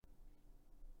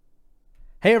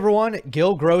Hey everyone,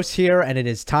 Gil Gross here, and it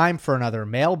is time for another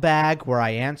mailbag where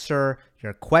I answer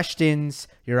your questions,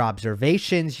 your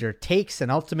observations, your takes,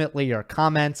 and ultimately your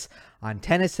comments on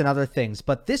tennis and other things.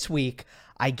 But this week,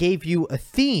 I gave you a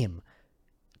theme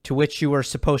to which you were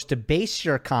supposed to base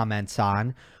your comments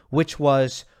on, which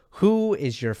was who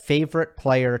is your favorite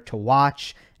player to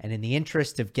watch? And in the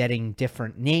interest of getting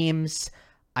different names,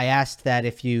 I asked that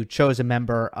if you chose a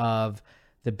member of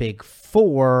the Big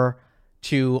Four,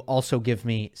 to also give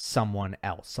me someone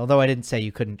else. Although I didn't say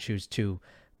you couldn't choose two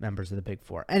members of the Big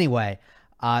Four. Anyway,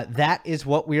 that is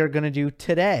what we are going to do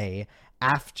today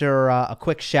after a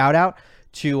quick shout out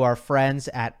to our friends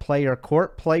at Player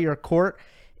Court. Player Court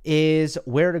is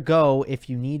where to go if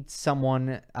you need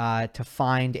someone to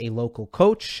find a local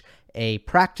coach, a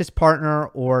practice partner,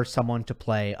 or someone to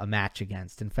play a match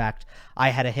against. In fact, I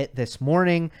had a hit this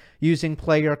morning using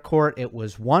Player Court. It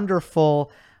was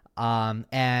wonderful.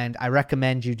 And I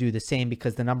recommend you do the same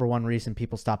because the number one reason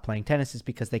people stop playing tennis is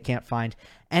because they can't find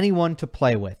anyone to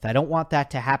play with. I don't want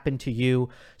that to happen to you.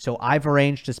 So I've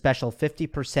arranged a special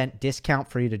 50% discount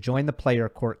for you to join the Player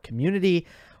Court community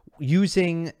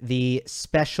using the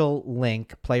special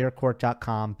link,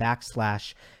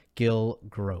 playercourt.com/Gil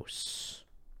Gross.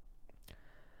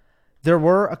 There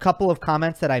were a couple of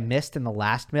comments that I missed in the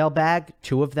last mailbag,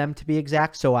 2 of them to be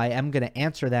exact, so I am going to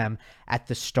answer them at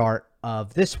the start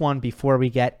of this one before we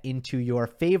get into your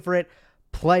favorite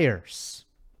players.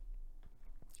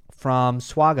 From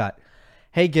Swagat.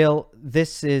 Hey, Gil,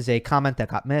 this is a comment that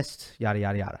got missed, yada,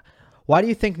 yada, yada. Why do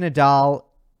you think Nadal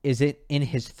is in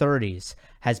his 30s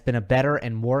has been a better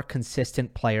and more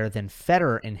consistent player than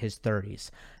Federer in his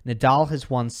 30s? Nadal has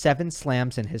won 7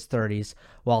 slams in his 30s,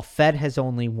 while Fed has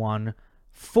only won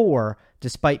 4,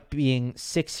 despite being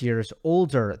 6 years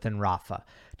older than Rafa,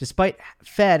 despite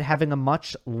Fed having a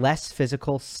much less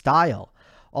physical style.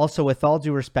 Also, with all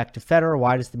due respect to Federer,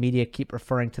 why does the media keep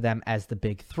referring to them as the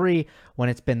Big Three when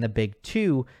it's been the Big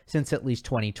Two since at least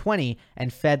 2020,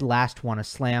 and Fed last won a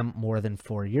slam more than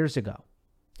 4 years ago?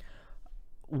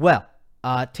 Well,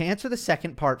 to answer the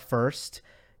second part first,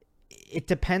 it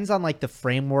depends on like the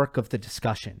framework of the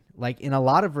discussion. Like in a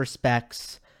lot of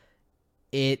respects,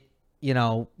 it,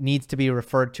 needs to be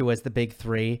referred to as the Big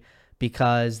Three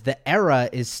because the era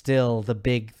is still the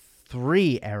Big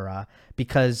Three era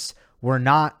because we're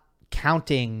not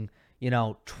counting,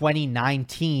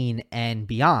 2019 and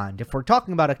beyond. If we're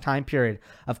talking about a time period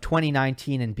of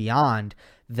 2019 and beyond,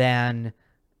 then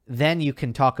you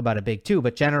can talk about a Big Two.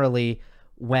 But generally,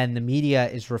 when the media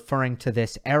is referring to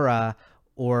this era,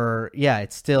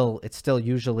 it's still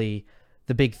usually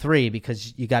the Big Three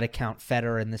because you got to count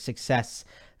Federer and the success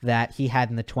that he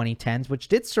had in the 2010s, which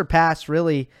did surpass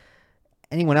really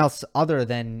anyone else other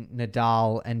than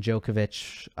Nadal and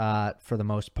Djokovic for the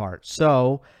most part.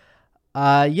 So,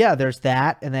 there's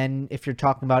that. And then if you're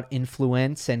talking about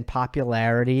influence and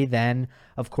popularity, then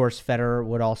of course Federer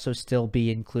would also still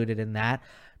be included in that.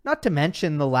 Not to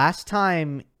mention the last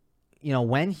time,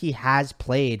 when he has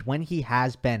played, when he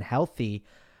has been healthy,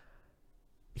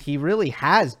 he really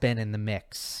has been in the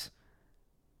mix.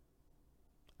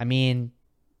 I mean,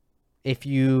 if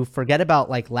you forget about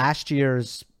like last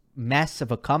year's mess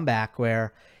of a comeback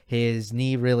where his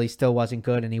knee really still wasn't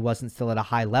good and he wasn't still at a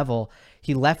high level,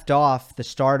 he left off the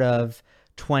start of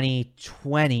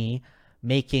 2020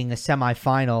 making a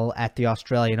semifinal at the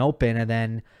Australian Open, and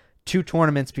then 2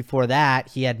 tournaments before that,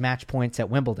 he had match points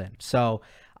at Wimbledon. So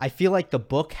I feel like the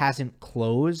book hasn't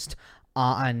closed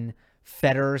on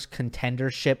Federer's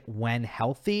contendership when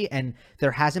healthy, and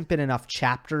there hasn't been enough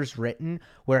chapters written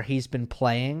where he's been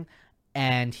playing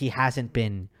and he hasn't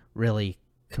been really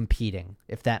competing,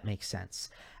 if that makes sense.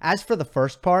 As for the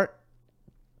first part,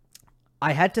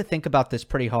 I had to think about this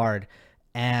pretty hard,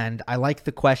 and I like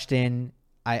the question.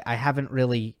 I haven't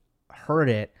really heard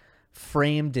it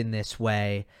framed in this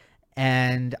way,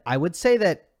 and I would say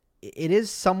that it is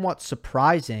somewhat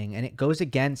surprising, and it goes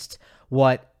against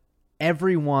what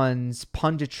everyone's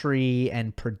punditry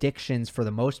and predictions for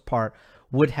the most part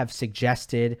would have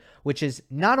suggested, which is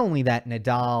not only that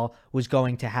Nadal was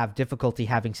going to have difficulty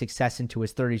having success into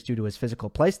his 30s due to his physical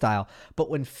play style, but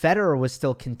when Federer was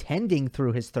still contending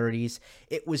through his 30s,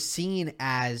 it was seen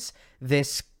as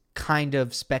this kind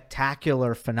of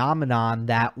spectacular phenomenon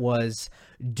that was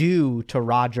due to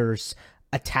Roger's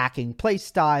attacking play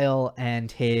style and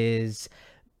his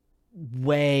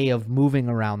way of moving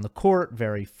around the court,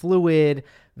 very fluid,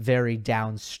 very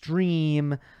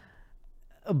downstream.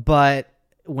 But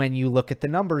when you look at the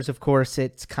numbers, of course,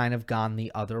 it's kind of gone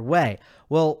the other way.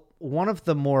 Well, one of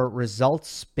the more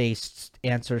results-based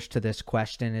answers to this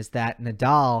question is that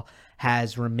Nadal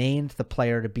has remained the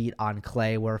player to beat on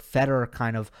clay, where Federer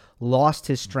kind of lost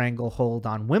his stranglehold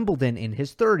on Wimbledon in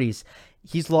his 30s.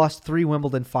 He's lost 3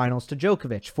 Wimbledon finals to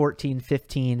Djokovic, 14,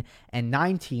 15, and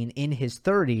 19 in his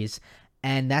 30s.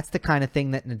 And that's the kind of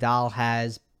thing that Nadal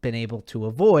has been able to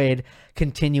avoid,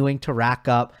 continuing to rack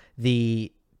up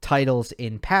the titles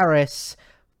in Paris,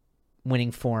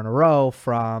 winning 4 in a row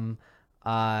from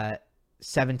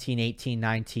 17, 18,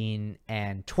 19,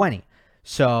 and 20.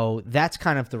 So that's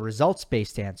kind of the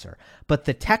results-based answer. But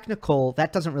the technical,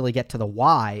 that doesn't really get to the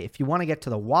why. If you want to get to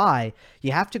the why,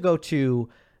 you have to go to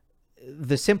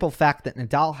the simple fact that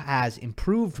Nadal has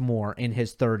improved more in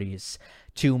his 30s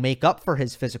to make up for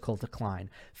his physical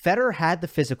decline. Federer had the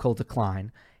physical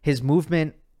decline. His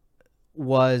movement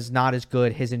was not as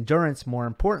good. His endurance, more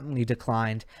importantly,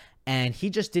 declined. And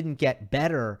he just didn't get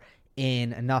better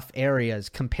in enough areas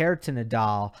compared to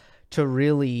Nadal to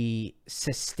really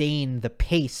sustain the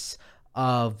pace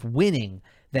of winning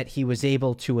that he was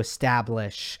able to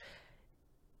establish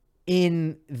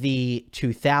in the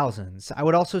 2000s. I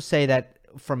would also say that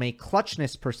from a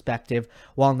clutchness perspective,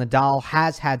 while Nadal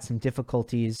has had some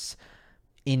difficulties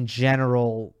in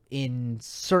general in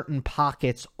certain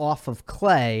pockets off of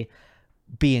clay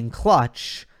being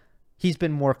clutch, he's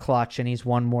been more clutch and he's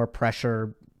won more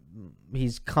pressure.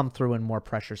 He's come through in more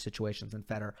pressure situations than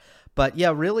Federer. But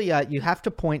yeah, really, you have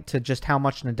to point to just how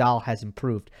much Nadal has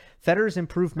improved. Federer's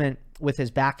improvement with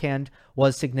his backhand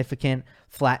was significant,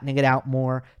 flattening it out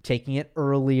more, taking it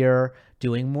earlier,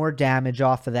 doing more damage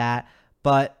off of that.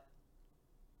 But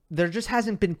there just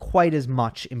hasn't been quite as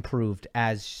much improved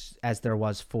as there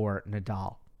was for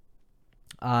Nadal.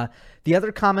 The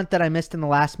other comment that I missed in the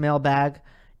last mailbag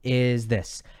is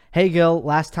this. Hey, Gil,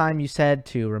 last time you said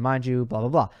to remind you, blah, blah,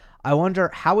 blah. I wonder,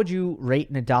 how would you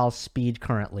rate Nadal's speed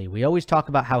currently? We always talk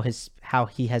about how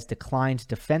he has declined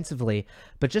defensively,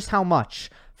 but just how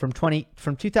much? From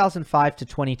 2005 to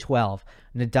 2012,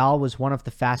 Nadal was one of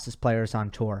the fastest players on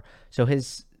tour. So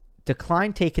his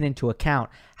decline taken into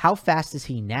account, how fast is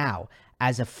he now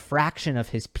as a fraction of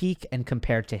his peak and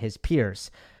compared to his peers?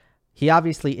 He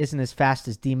obviously isn't as fast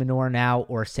as de Minaur now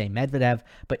or, say, Medvedev,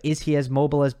 but is he as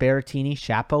mobile as Berrettini,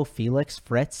 Shapo, Felix,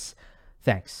 Fritz?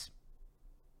 Thanks.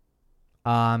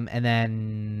 And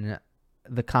then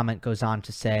the comment goes on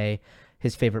to say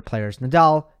his favorite player is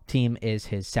Nadal, Thiem is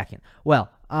his second.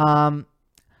 Well,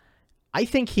 I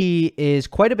think he is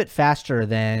quite a bit faster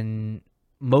than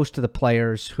most of the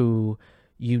players who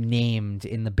you named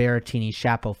in the Berrettini,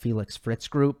 Shapo, Felix, Fritz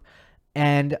group.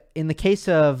 And in the case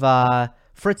of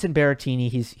Fritz and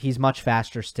Berrettini, he's much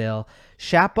faster still.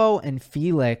 Shapo and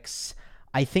Felix,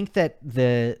 I think that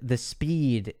the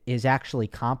speed is actually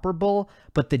comparable,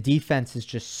 but the defense is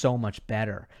just so much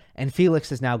better. And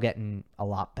Felix is now getting a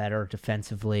lot better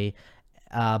defensively.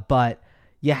 But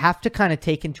you have to kind of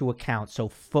take into account, so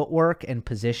footwork and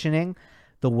positioning,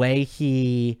 the way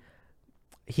he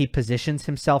positions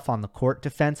himself on the court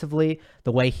defensively,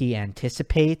 the way he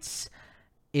anticipates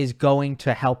is going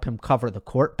to help him cover the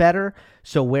court better.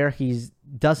 So where he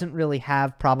doesn't really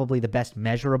have probably the best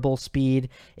measurable speed,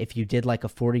 if you did like a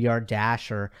 40-yard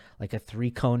dash or like a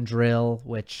 3-cone drill,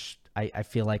 which I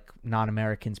feel like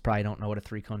non-Americans probably don't know what a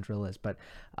 3-cone drill is, but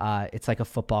it's like a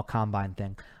football combine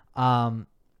thing.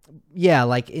 Yeah,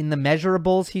 like in the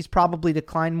measurables, he's probably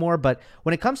declined more, but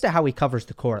when it comes to how he covers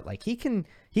the court, like he can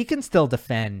still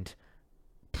defend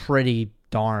pretty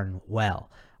darn well.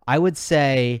 I would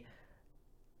say,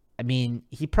 I mean,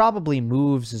 he probably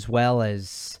moves as well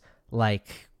as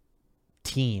like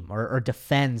Thiem or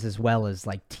defends as well as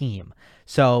like Thiem.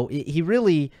 So he's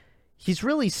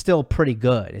really still pretty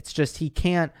good. It's just he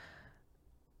can't,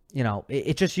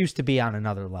 it just used to be on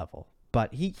another level,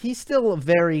 but he's still a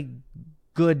very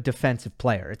good defensive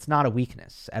player. It's not a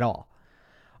weakness at all.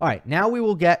 All right, now we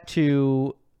will get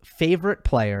to favorite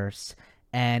players,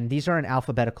 and these are in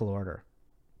alphabetical order.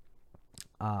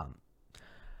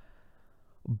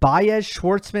 Baez,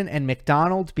 Schwartzman, and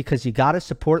McDonald, because you got to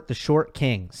support the short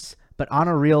kings. But on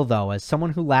a real, though, as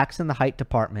someone who lacks in the height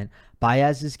department,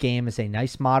 Baez's game is a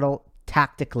nice model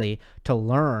tactically to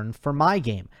learn for my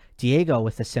game. Diego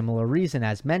with a similar reason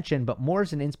as mentioned, but more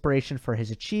as an inspiration for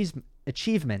his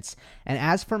achievements. And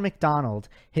as for McDonald,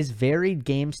 his varied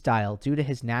game style due to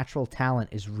his natural talent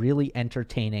is really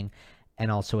entertaining.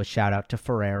 And also a shout out to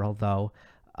Ferrer, although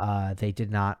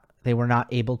they were not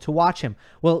able to watch him.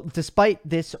 Well, despite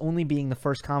this only being the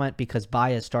first comment because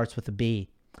Baez starts with a B,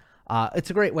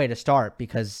 it's a great way to start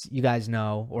because you guys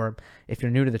know, or if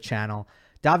you're new to the channel,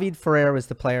 David Ferrer was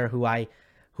the player who I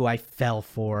fell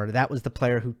for. That was the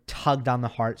player who tugged on the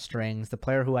heartstrings, the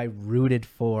player who I rooted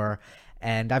for.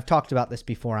 And I've talked about this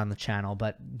before on the channel,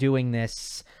 but doing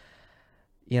this,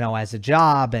 as a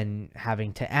job and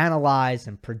having to analyze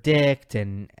and predict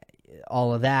and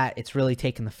all of that, it's really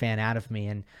taken the fan out of me.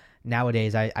 And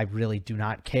nowadays I really do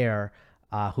not care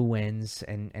who wins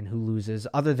and who loses,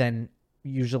 other than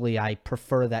usually I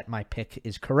prefer that my pick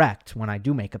is correct. When I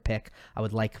do make a pick, I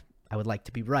would like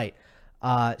to be right.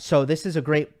 So this is a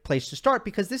great place to start,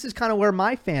 because this is kind of where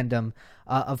my fandom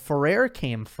of Ferrer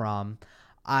came from.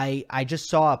 I just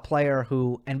saw a player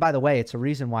who, and by the way, it's a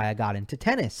reason why I got into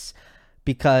tennis,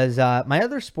 because my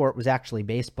other sport was actually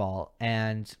baseball.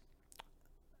 And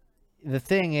the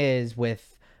thing is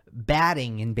with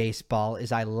batting in baseball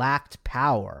is I lacked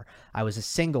power. I was a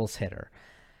singles hitter.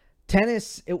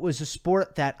 Tennis, it was a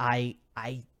sport that I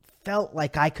felt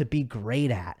like I could be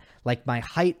great at. Like my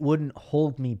height wouldn't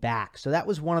hold me back. So that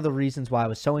was one of the reasons why I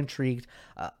was so intrigued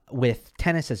with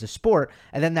tennis as a sport.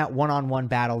 And then that one-on-one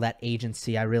battle, that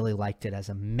agency, I really liked it as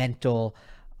a mental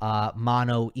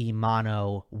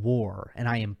mano-a-mano war. And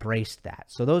I embraced that.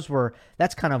 So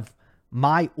that's kind of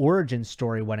my origin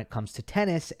story when it comes to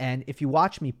tennis. And if you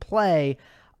watch me play,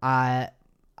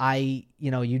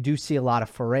 you do see a lot of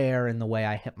Ferrer in the way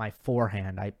I hit my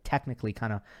forehand. I technically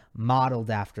kind of modeled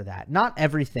after that. Not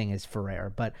everything is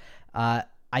Ferrer, but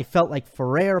I felt like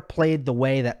Ferrer played the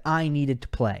way that I needed to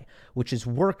play, which is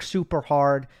work super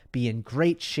hard, be in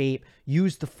great shape,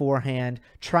 use the forehand,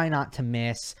 try not to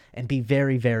miss, and be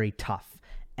very, very tough.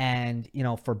 And,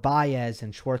 for Baez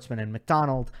and Schwartzman and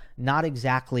McDonald, not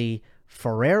exactly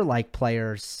Ferrer-like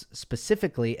players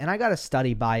specifically, and I got to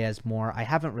study Baez more. I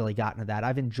haven't really gotten to that.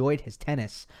 I've enjoyed his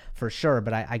tennis for sure,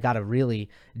 but I got to really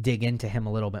dig into him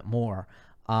a little bit more.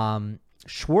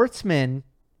 Schwartzman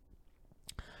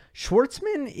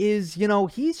is,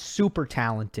 he's super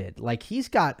talented. Like, he's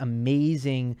got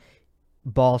amazing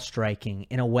ball striking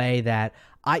in a way that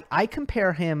I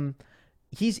compare him.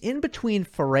 He's in between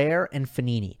Ferrer and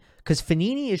Fognini, because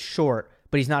Fognini is short,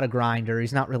 but he's not a grinder.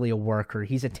 He's not really a worker.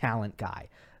 He's a talent guy,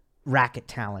 racket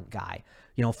talent guy.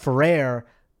 Ferrer,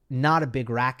 not a big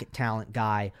racket talent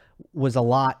guy, was a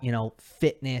lot,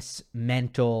 fitness,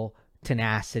 mental,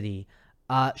 tenacity.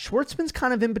 Schwartzman's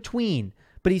kind of in between,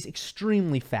 but he's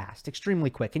extremely fast, extremely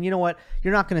quick. And you know what?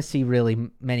 You're not going to see really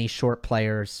many short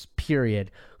players, period,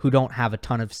 who don't have a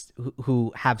ton of,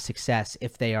 who have success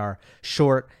if they are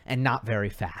short and not very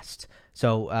fast.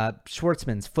 So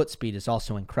Schwartzman's foot speed is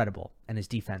also incredible, and his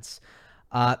defense.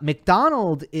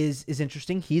 McDonald is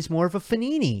interesting. He's more of a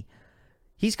Fognini.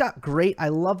 He's got great, I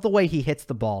love the way he hits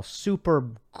the ball. Super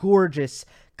gorgeous,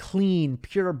 clean,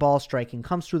 pure ball striking.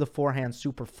 Comes through the forehand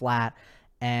super flat.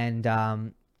 And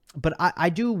but I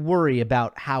do worry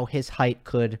about how his height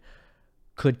could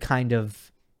kind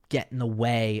of get in the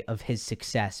way of his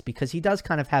success, because he does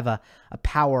kind of have a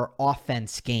power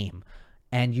offense game.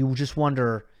 And you just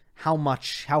wonder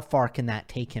how far can that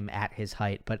take him at his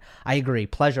height. But I agree.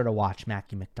 Pleasure to watch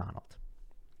Mackie McDonald.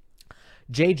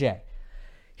 JJ,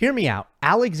 hear me out.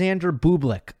 Alexander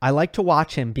Bublik. I like to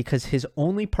watch him because his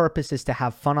only purpose is to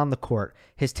have fun on the court.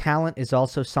 His talent is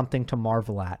also something to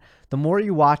marvel at. The more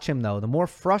you watch him, though, the more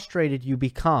frustrated you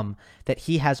become that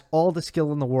he has all the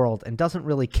skill in the world and doesn't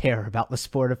really care about the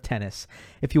sport of tennis.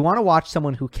 If you want to watch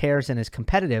someone who cares and is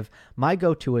competitive, my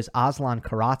go-to is Aslan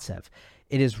Karatsev.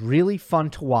 It is really fun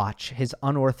to watch his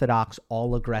unorthodox,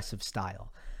 all-aggressive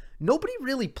style. Nobody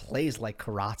really plays like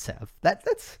Karatsev.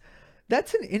 That's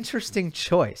an interesting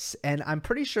choice, and I'm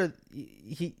pretty sure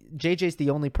JJ's the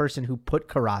only person who put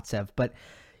Karatsev. But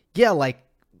yeah, like,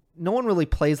 no one really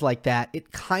plays like that.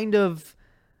 It kind of,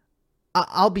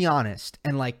 I'll be honest,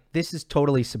 and like, this is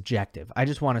totally subjective. I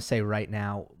just want to say right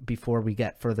now, before we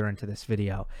get further into this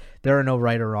video, there are no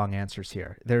right or wrong answers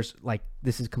here.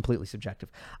 This is completely subjective.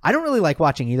 I don't really like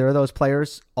watching either of those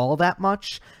players all that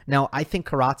much. Now, I think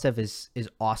Karatsev is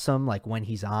awesome, like, when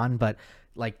he's on, but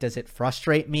like, does it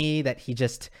frustrate me that he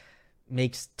just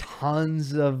makes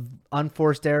tons of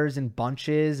unforced errors in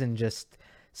bunches and just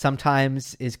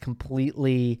sometimes is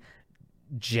completely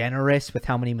generous with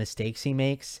how many mistakes he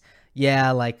makes?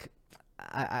 Yeah, like,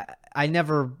 I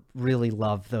never really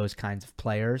love those kinds of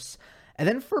players. And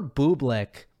then for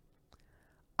Bublik,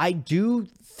 I do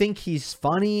think he's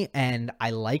funny and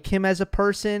I like him as a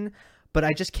person, but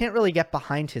I just can't really get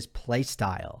behind his play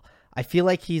style. I feel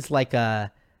like he's like I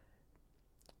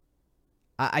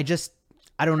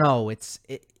don't know.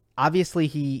 Obviously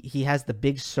he has the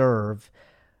big serve,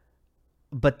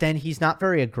 but then he's not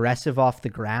very aggressive off the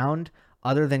ground,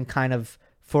 other than kind of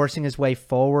forcing his way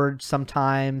forward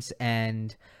sometimes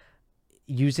and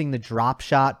using the drop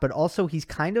shot. But also he's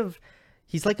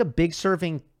like a big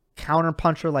serving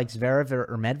counterpuncher like Zverev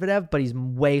or Medvedev, but he's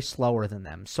way slower than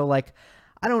them. So, like,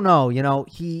 I don't know,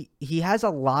 he has a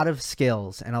lot of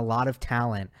skills and a lot of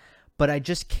talent, but I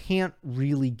just can't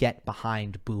really get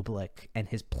behind Bublik and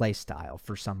his play style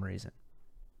for some reason.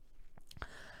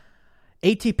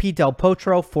 ATP Del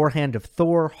Potro, forehand of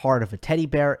Thor, heart of a teddy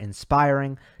bear,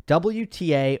 inspiring.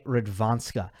 WTA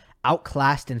Radwanska,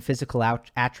 outclassed in physical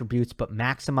attributes, but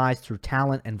maximized through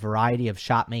talent and variety of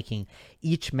shot making.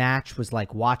 Each match was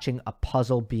like watching a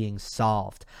puzzle being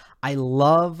solved. I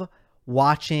love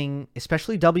watching,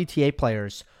 especially WTA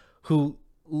players who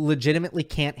legitimately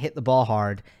can't hit the ball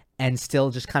hard and still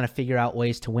just kind of figure out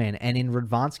ways to win. And in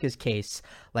Radwanska's case,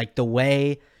 like the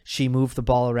way she moved the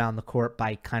ball around the court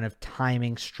by kind of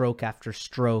timing stroke after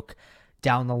stroke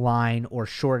down the line or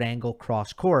short angle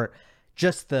cross court,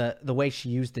 just the way she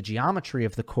used the geometry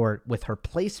of the court with her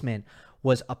placement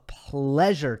was a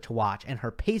pleasure to watch, and her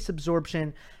pace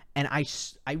absorption. And I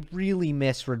really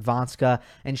miss Radwanska,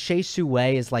 and Shea Su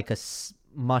Wei is like a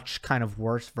much kind of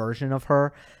worse version of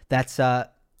her. That's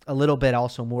a little bit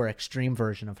also more extreme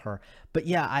version of her. But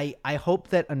yeah, I hope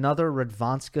that another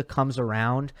Radwanska comes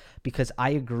around, because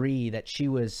I agree that she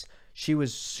was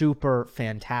super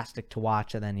fantastic to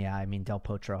watch. And then, yeah, I mean, Del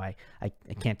Potro, I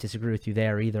can't disagree with you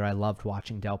there either. I loved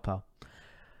watching Delpo.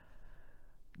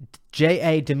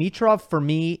 J.A. Dimitrov, for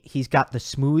me, he's got the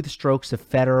smooth strokes of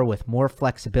Federer with more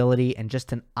flexibility and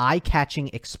just an eye-catching,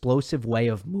 explosive way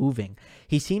of moving.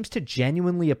 He seems to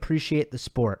genuinely appreciate the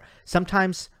sport.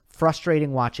 Sometimes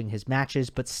frustrating watching his matches,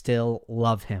 but still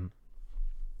love him.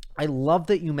 I love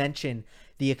that you mentioned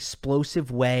the explosive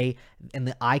way and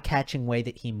the eye-catching way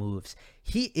that he moves.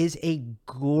 He is a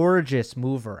gorgeous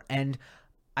mover, and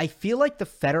I feel like the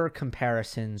Federer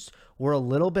comparisons were a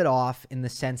little bit off in the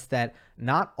sense that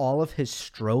not all of his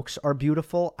strokes are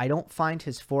beautiful. I don't find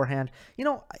his forehand,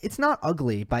 it's not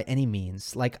ugly by any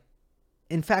means. Like,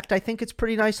 in fact, I think it's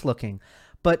pretty nice looking.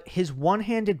 But his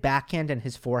one-handed backhand and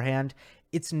his forehand,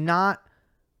 it's not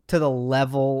to the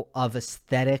level of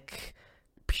aesthetic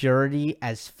purity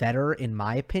as Federer, in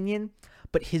my opinion.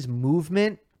 But his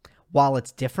movement, while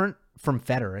it's different from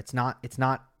Federer, it's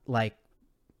not like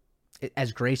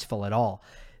as graceful at all.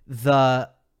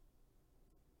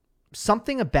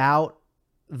 Something about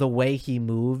the way he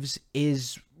moves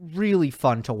is really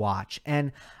fun to watch.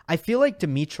 And I feel like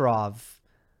Dimitrov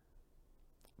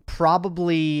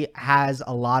probably has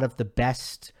a lot of the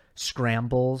best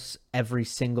scrambles every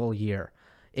single year.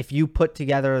 If you put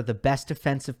together the best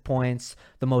defensive points,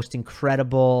 the most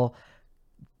incredible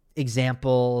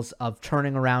examples of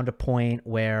turning around a point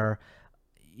where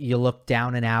you look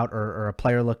down and out, or a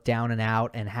player looked down and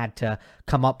out and had to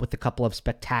come up with a couple of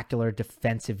spectacular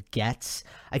defensive gets,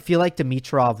 I feel like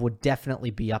Dimitrov would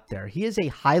definitely be up there. He is a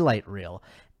highlight reel,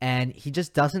 and he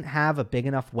just doesn't have a big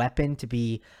enough weapon to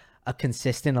be a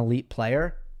consistent elite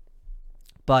player.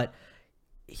 But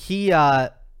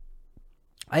I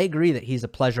agree that he's a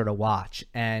pleasure to watch,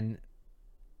 and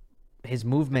his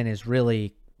movement is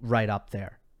really right up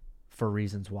there for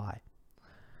reasons why.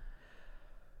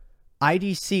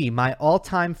 IDC, my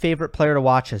all-time favorite player to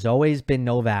watch has always been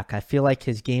Novak. I feel like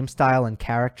his game style and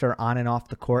character on and off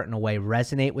the court in a way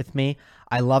resonate with me.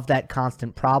 I love that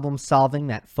constant problem solving,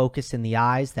 that focus in the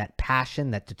eyes, that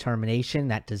passion, that determination,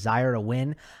 that desire to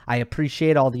win. I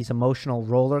appreciate all these emotional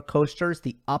roller coasters,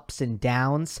 the ups and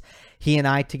downs he and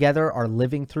I together are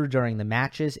living through during the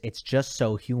matches. It's just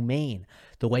so humane.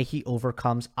 The way he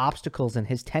overcomes obstacles in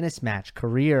his tennis match,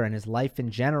 career, and his life in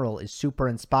general is super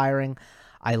inspiring.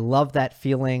 I love that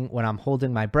feeling when I'm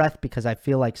holding my breath because I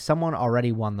feel like someone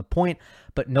already won the point,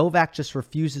 but Novak just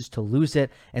refuses to lose it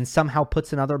and somehow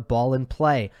puts another ball in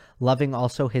play. Loving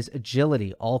also his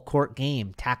agility, all-court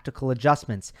game, tactical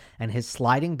adjustments, and his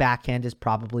sliding backhand is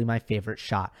probably my favorite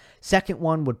shot. Second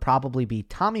one would probably be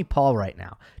Tommy Paul right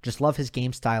now. Just love his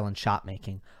game style and shot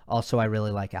making. Also, I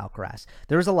really like Alcaraz.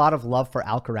 There's a lot of love for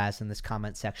Alcaraz in this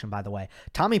comment section, by the way.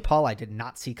 Tommy Paul I did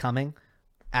not see coming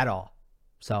at all.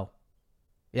 So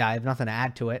yeah, I have nothing to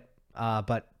add to it,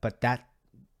 but that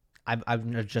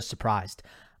I'm just surprised.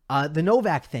 The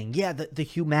Novak thing, yeah, the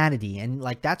humanity, and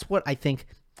like that's what I think.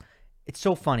 It's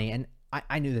so funny, and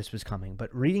I knew this was coming,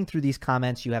 but reading through these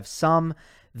comments, you have some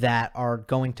that are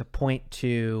going to point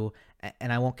to,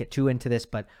 and I won't get too into this,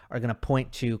 but are going to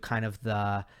point to kind of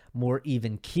the more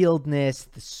even-keeledness,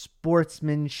 the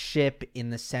sportsmanship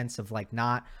in the sense of like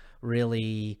not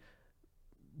really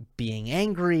being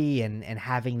angry and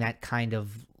having that kind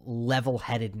of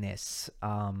level-headedness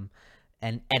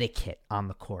and etiquette on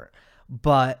the court.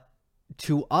 But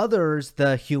to others,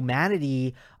 the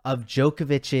humanity of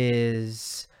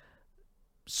Djokovic's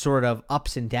sort of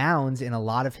ups and downs in a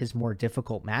lot of his more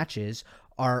difficult matches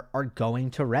are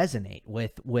going to resonate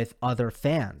with other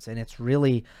fans. And it's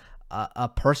really a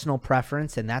personal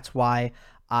preference, and that's why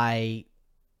I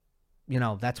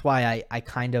that's why I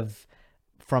kind of,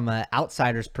 from an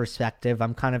outsider's perspective,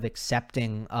 I'm kind of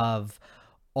accepting of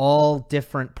all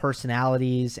different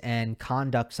personalities and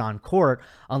conducts on court,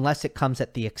 unless it comes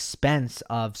at the expense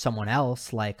of someone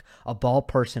else, like a ball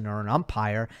person or an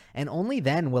umpire. And only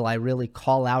then will I really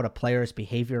call out a player's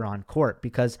behavior on court,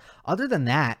 because other than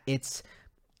that, it's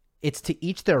to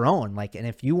each their own. Like, and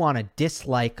if you want to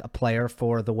dislike a player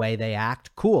for the way they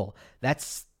act, cool.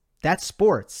 That's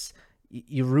sports.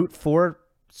 You root for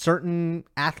certain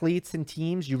athletes and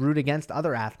teams, you root against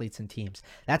other athletes and teams.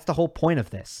 That's the whole point of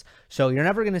this. So you're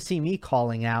never going to see me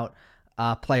calling out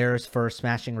players for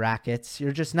smashing rackets.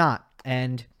 You're just not.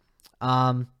 And,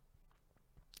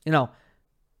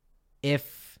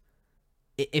 if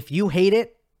you hate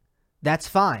it, that's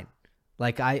fine.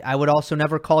 Like, I would also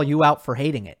never call you out for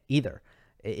hating it either,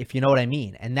 if you know what I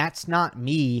mean. And that's not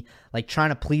me like trying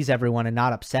to please everyone and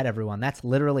not upset everyone. That's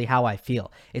literally how I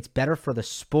feel. It's better for the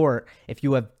sport if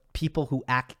you have people who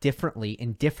act differently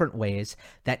in different ways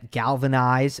that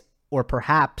galvanize or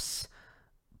perhaps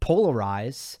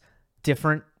polarize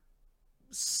different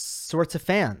sorts of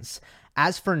fans.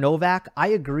 As for Novak, I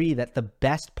agree that the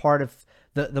best part of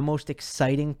the most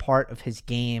exciting part of his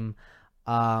game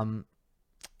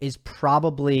is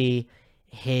probably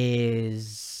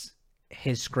his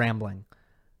scrambling,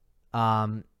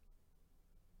 and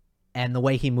the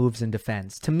way he moves and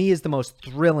defends, to me, is the most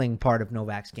thrilling part of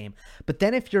Novak's game. But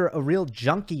then if you're a real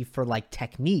junkie for like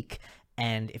technique,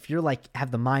 and if you're like have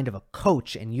the mind of a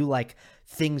coach and you like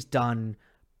things done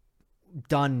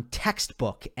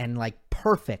textbook and like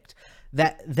perfect,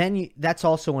 that's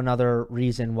also another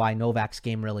reason why Novak's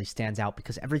game really stands out,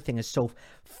 because everything is so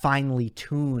finely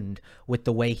tuned with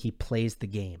the way he plays the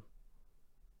game.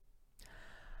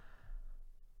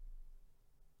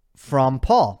 From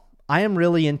Paul, I am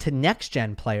really into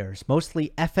next-gen players,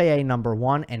 mostly FAA number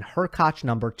 1 and Hurkacz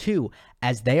number 2,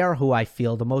 as they are who I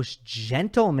feel the most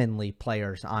gentlemanly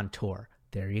players on tour.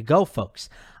 There you go, folks.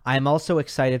 I am also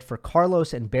excited for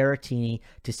Carlos and Berrettini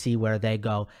to see where they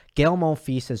go. Gael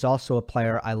Monfils is also a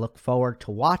player I look forward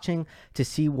to watching to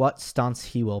see what stunts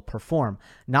he will perform.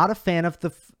 Not a fan of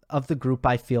the group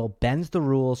I feel bends the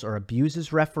rules or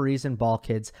abuses referees and ball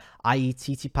kids, i.e.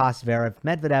 Tsitsipas, Zverev,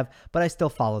 Medvedev, but I still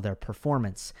follow their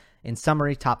performance. In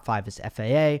summary, top 5 is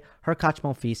FAA, Hurkacz,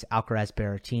 Monfils, Alcaraz,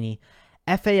 Berrettini.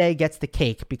 FAA gets the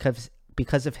cake because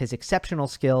of his exceptional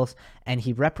skills, and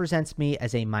he represents me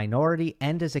as a minority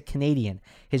and as a Canadian.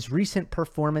 His recent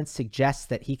performance suggests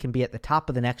that he can be at the top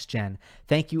of the next gen.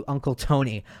 Thank you, Uncle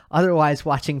Tony. Otherwise,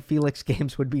 watching Felix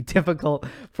games would be difficult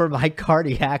for my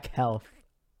cardiac health.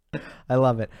 I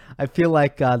love it. I feel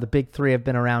like the big three have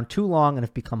been around too long and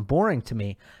have become boring to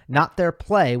me. Not their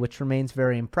play, which remains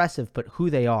very impressive, but who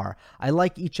they are. I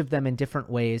like each of them in different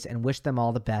ways and wish them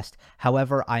all the best.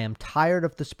 However, I am tired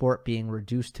of the sport being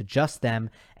reduced to just them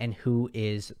and who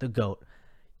is the GOAT.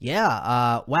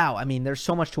 Yeah, wow. I mean, there's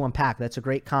so much to unpack. That's a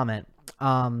great comment.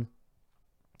 I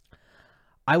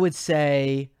would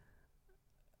say,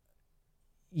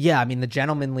 yeah, I mean, the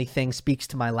gentlemanly thing speaks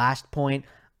to my last point.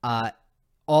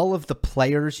 All of the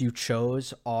players you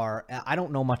chose are, I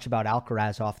don't know much about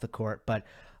Alcaraz off the court, but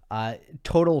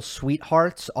total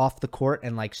sweethearts off the court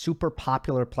and like super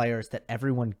popular players that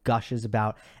everyone gushes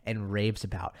about and raves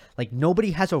about. Like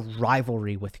nobody has a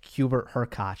rivalry with Hubert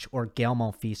Hurkacz or Gael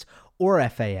Monfils or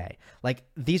FAA. Like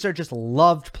these are just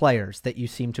loved players that you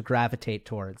seem to gravitate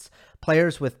towards.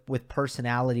 Players with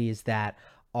personalities that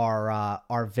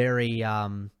are very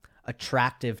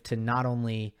attractive to not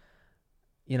only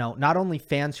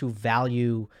fans who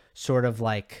value sort of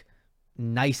like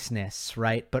niceness,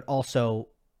 right? But also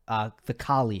the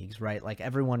colleagues, right? Like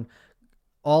everyone,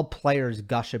 all players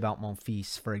gush about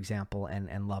Monfils, for example,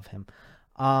 and love him.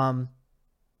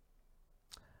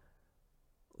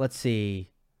 Let's see.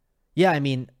 Yeah, I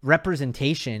mean,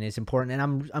 representation is important,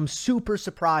 and I'm super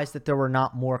surprised that there were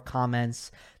not more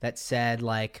comments that said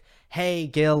like, "Hey,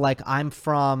 Gil, like I'm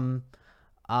from."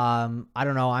 I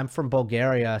don't know. I'm from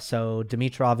Bulgaria, so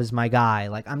Dimitrov is my guy.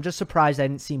 Like, I'm just surprised I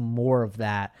didn't see more of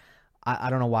that. I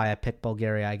don't know why I picked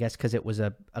Bulgaria. I guess because it was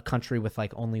a country with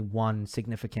like only one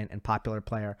significant and popular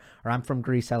player. Or I'm from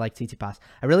Greece. I like Tsitsipas.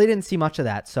 I really didn't see much of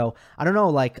that. So I don't know.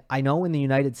 Like, I know in the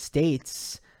United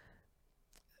States,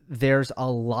 there's a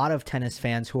lot of tennis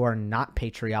fans who are not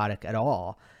patriotic at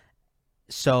all.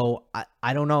 So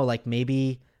I don't know. Like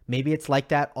maybe it's like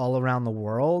that all around the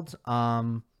world.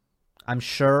 I'm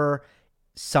sure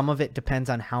some of it depends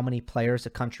on how many players a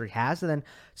country has, and then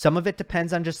some of it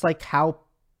depends on just like how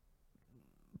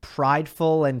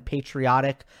prideful and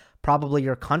patriotic probably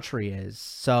your country is.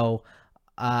 So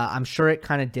I'm sure it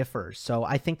kind of differs. So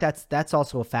I think that's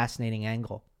also a fascinating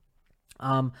angle.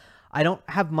 I don't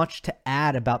have much to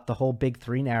add about the whole Big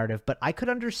Three narrative, but I could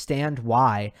understand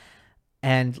why.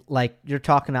 And like you're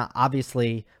talking about,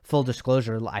 obviously, full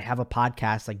disclosure, I have a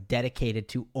podcast like dedicated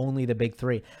to only the Big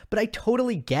Three, but I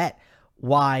totally get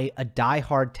why a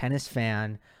diehard tennis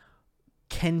fan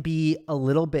can be a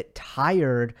little bit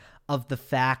tired of the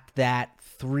fact that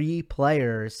three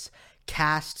players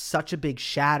cast such a big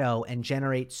shadow and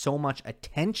generate so much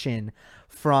attention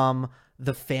from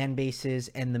the fan bases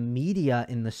and the media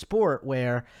in the sport,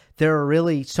 where there are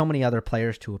really so many other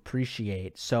players to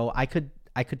appreciate. So I could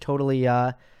totally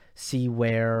see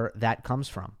where that comes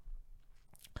from.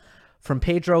 From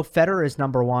Pedro, Federer is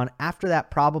number one. After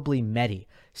that, probably Medi.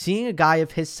 Seeing a guy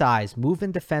of his size move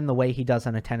and defend the way he does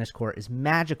on a tennis court is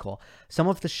magical. Some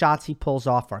of the shots he pulls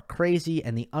off are crazy,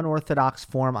 and the unorthodox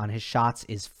form on his shots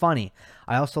is funny.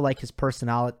 I also like his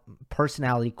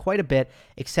personality quite a bit,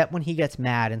 except when he gets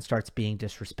mad and starts being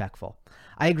disrespectful.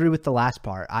 I agree with the last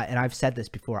part, and I've said this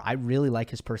before. I really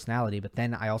like his personality, but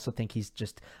then I also think he's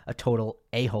just a total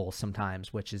a-hole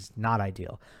sometimes, which is not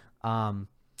ideal.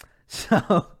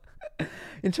 So...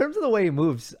 in terms of the way he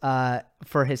moves,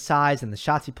 for his size and the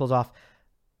shots he pulls off,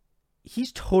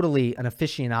 he's totally an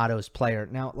aficionado's player.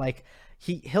 Now, like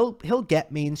he'll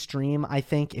get mainstream, I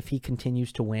think, if he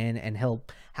continues to win, and he'll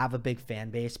have a big fan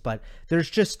base. But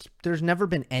there's never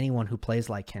been anyone who plays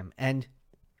like him. And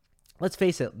let's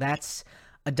face it, that's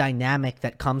a dynamic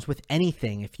that comes with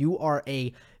anything. If you are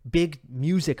a big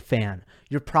music fan,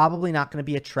 you're probably not going to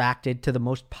be attracted to the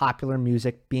most popular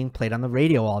music being played on the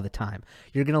radio all the time.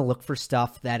 You're going to look for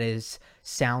stuff that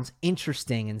sounds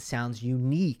interesting and sounds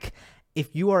unique.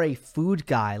 If you are a food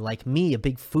guy like me, a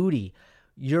big foodie,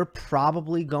 you're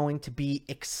probably going to be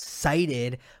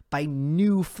excited by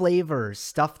new flavors,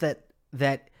 stuff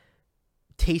that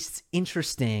tastes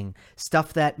interesting,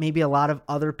 stuff that maybe a lot of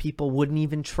other people wouldn't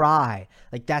even try.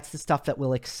 Like, that's the stuff that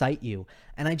will excite you.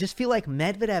 And I just feel like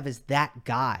Medvedev is that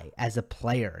guy as a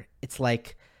player. It's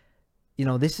like,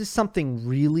 this is something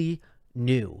really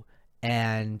new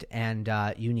and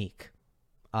unique.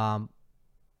 Yeah.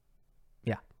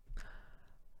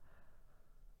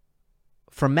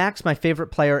 From Max, my favorite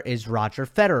player is Roger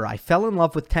Federer. I fell in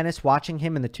love with tennis watching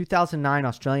him in the 2009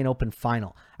 Australian Open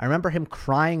final. I remember him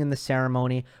crying in the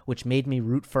ceremony, which made me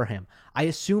root for him. I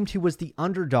assumed he was the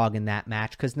underdog in that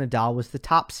match because Nadal was the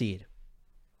top seed.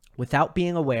 Without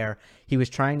being aware, he was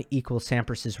trying to equal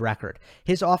Sampras's record.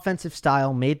 His offensive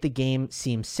style made the game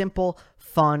seem simple,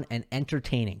 fun, and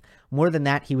entertaining. More than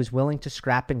that, he was willing to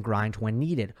scrap and grind when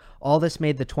needed. All this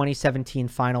made the 2017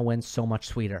 final win so much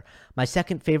sweeter. My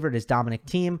second favorite is Dominic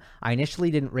Thiem. I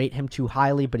initially didn't rate him too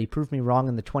highly, but he proved me wrong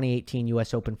in the 2018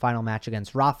 US Open final match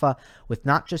against Rafa with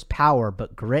not just power,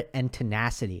 but grit and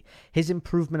tenacity. His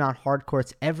improvement on hard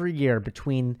courts every year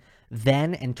between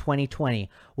then and 2020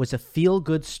 was a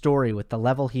feel-good story with the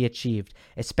level he achieved,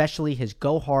 especially his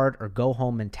go hard or go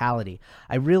home mentality.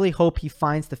 I really hope he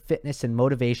finds the fitness and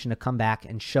motivation to come back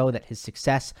and show that his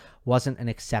success wasn't an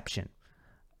exception.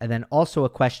 And then also a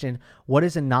question, what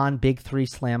is a non-Big Three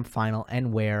Slam final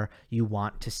and where you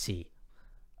want to see?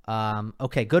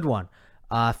 Okay, good one.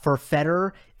 For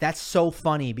Federer, that's so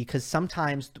funny because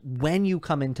sometimes when you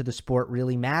come into the sport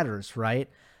really matters, right?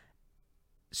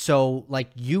 So, like,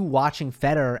 you watching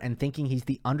Federer and thinking he's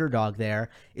the underdog there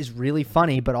is really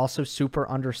funny, but also super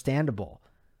understandable.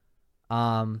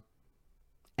 And,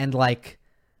 like,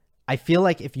 I feel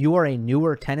like if you are a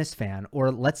newer tennis fan,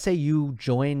 or let's say you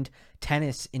joined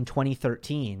tennis in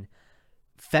 2013,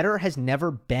 Federer has never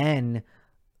been,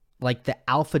 like, the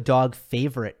alpha dog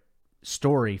favorite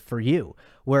story for you.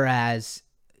 Whereas,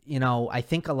 I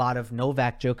think a lot of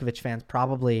Novak Djokovic fans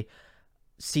probably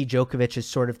see Djokovic as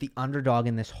sort of the underdog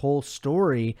in this whole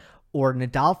story, or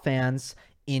Nadal fans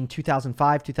in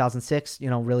 2005, 2006,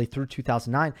 really through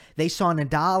 2009, they saw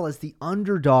Nadal as the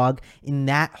underdog in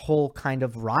that whole kind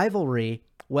of rivalry.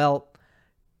 Well,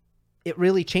 it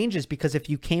really changes because if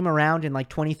you came around in like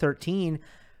 2013,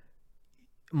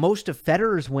 most of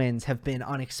Federer's wins have been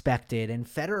unexpected and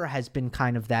Federer has been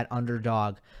kind of that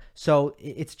underdog. So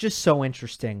it's just so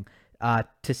interesting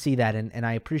to see that. And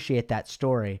I appreciate that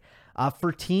story.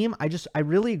 For Thiem, I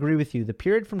really agree with you. The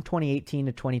period from 2018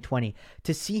 to 2020,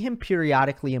 to see him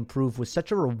periodically improve was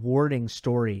such a rewarding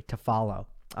story to follow.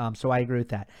 So I agree with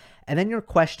that. And then your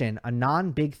question, a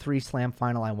non-Big Three Slam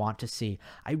final I want to see.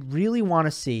 I really want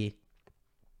to see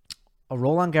a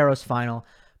Roland Garros final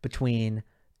between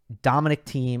Dominic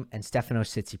Thiem and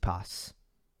Stefanos Tsitsipas.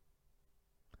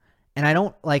 And I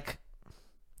don't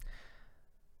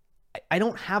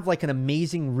have like an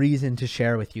amazing reason to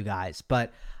share with you guys,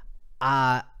 but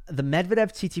the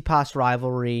Medvedev-Tsitsipas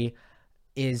rivalry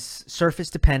is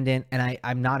surface dependent, and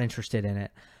I'm not interested in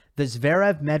it. The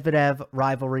Zverev Medvedev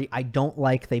rivalry, I don't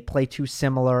like. They play too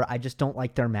similar. I just don't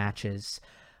like their matches.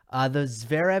 The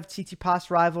Zverev Tsitsipas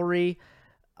rivalry,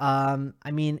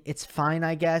 I mean, it's fine,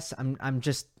 I guess. I'm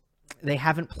just they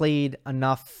haven't played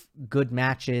enough good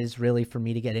matches really for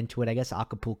me to get into it. I guess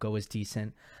Acapulco is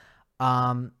decent.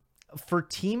 For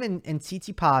Thiem and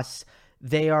Tsitsipas,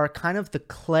 they are kind of the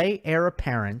clay heir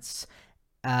apparents,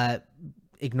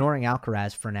 ignoring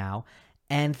Alcaraz for now,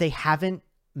 and they haven't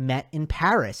met in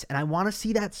Paris. And I want to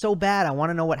see that so bad. I want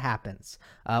to know what happens,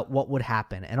 what would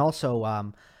happen. And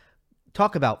also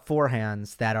talk about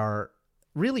forehands that are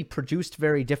really produced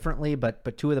very differently,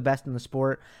 but two of the best in the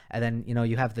sport. And then,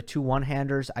 you have the two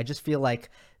one-handers. I just feel like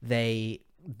they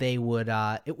would,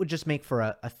 it would just make for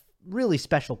a really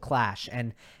special clash.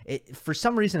 And for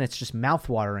some reason, it's just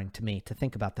mouthwatering to me to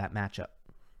think about that matchup.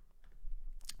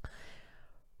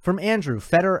 From Andrew,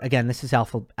 Federer, again, this is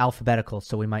alphabetical,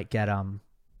 so we might get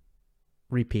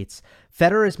repeats.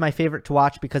 Federer is my favorite to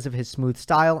watch because of his smooth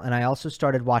style, and I also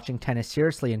started watching tennis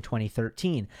seriously in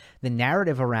 2013. The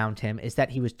narrative around him is that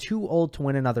he was too old to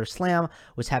win another slam,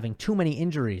 was having too many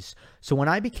injuries. So when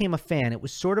I became a fan, it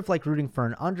was sort of like rooting for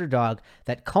an underdog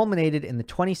that culminated in the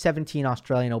 2017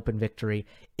 Australian Open victory.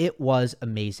 It was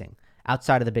amazing.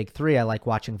 Outside of the big three, I like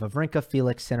watching Wawrinka,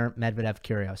 Felix, Sinner, Medvedev,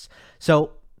 Kyrgios.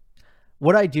 So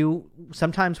what I do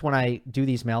sometimes when I do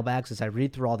these mailbags is I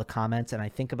read through all the comments and I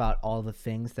think about all the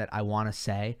things that I want to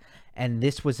say. And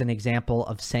this was an example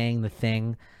of saying the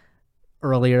thing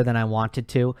earlier than I wanted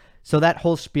to. So that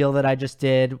whole spiel that I just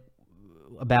did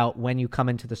about when you come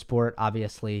into the sport,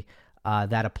 obviously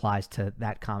that applies to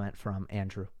that comment from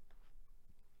Andrew.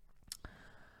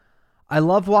 I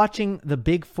love watching the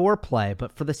Big Four play,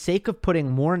 but for the sake of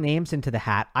putting more names into the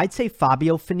hat, I'd say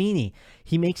Fabio Fognini.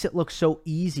 He makes it look so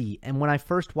easy, and when I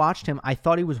first watched him, I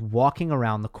thought he was walking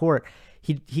around the court.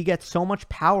 He gets so much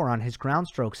power on his ground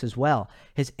strokes as well.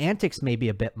 His antics may be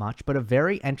a bit much, but a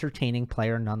very entertaining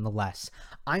player nonetheless.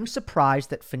 I'm surprised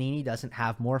that Fognini doesn't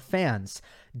have more fans.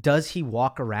 Does he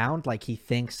walk around like he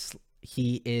thinks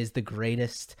he is the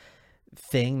greatest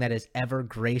thing that has ever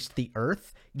graced the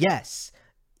earth? Yes.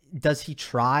 Does he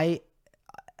try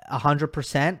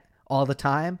 100% all the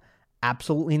time?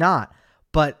 Absolutely not.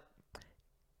 But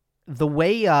the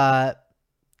way, talk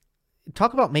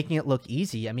about making it look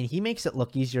easy. I mean, he makes it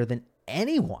look easier than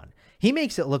anyone. He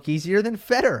makes it look easier than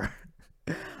Federer.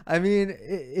 I mean,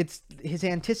 it's his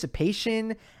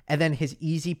anticipation and then his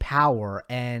easy power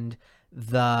and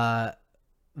the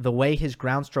way his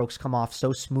ground strokes come off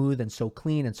so smooth and so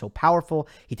clean and so powerful.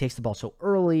 He takes the ball so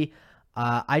early.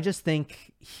 I just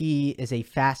think he is a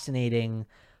fascinating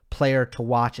player to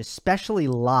watch, especially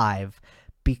live,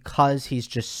 because he's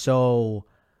just so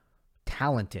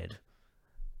talented.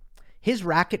 His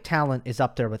racket talent is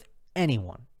up there with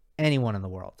anyone in the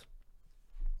world.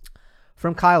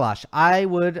 From Kailash, I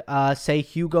would say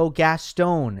Hugo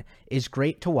Gaston is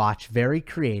great to watch, very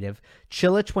creative.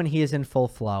 Cilic when he is in full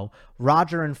flow.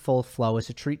 Roger in full flow is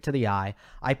a treat to the eye.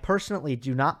 I personally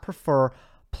do not prefer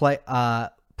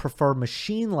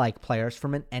machine-like players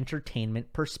from an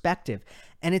entertainment perspective.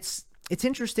 And it's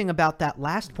interesting about that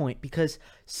last point because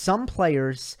some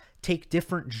players take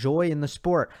different joy in the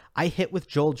sport. I hit with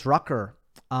Joel Drucker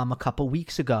a couple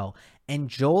weeks ago, and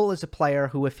Joel is a player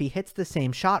who, if he hits the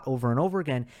same shot over and over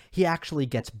again, he actually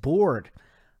gets bored.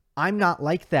 I'm not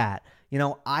like that.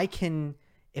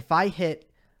 If I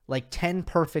hit like 10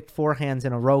 perfect forehands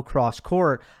in a row cross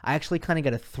court, I actually kind of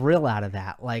get a thrill out of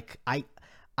that. Like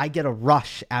I get a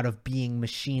rush out of being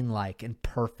machine-like and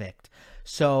perfect.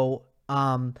 So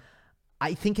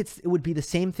I think it would be the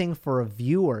same thing for a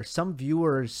viewer. Some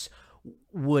viewers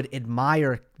would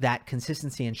admire that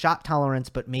consistency and shot tolerance,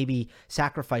 but maybe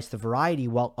sacrifice the variety,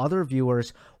 while other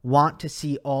viewers want to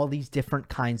see all these different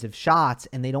kinds of shots,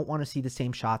 and they don't want to see the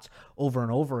same shots over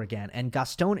and over again. And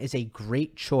Gaston is a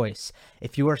great choice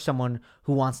if you are someone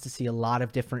who wants to see a lot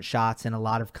of different shots and a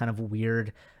lot of kind of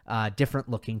weird,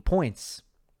 different-looking points.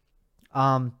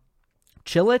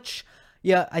 Cilic,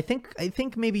 yeah, I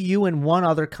think maybe you and one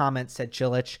other comment said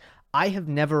Cilic. I have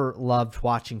never loved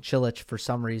watching Cilic for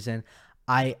some reason.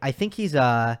 I think he's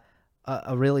a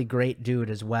really great dude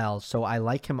as well, so I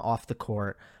like him off the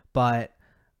court. But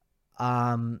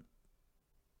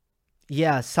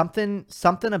yeah, something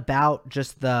about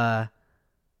just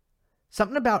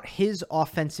something about his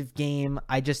offensive game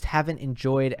I just haven't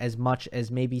enjoyed as much as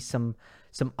maybe some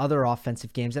other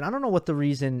offensive games. And I don't know what the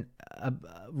reason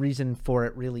for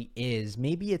it really is.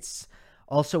 Maybe it's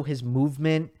also his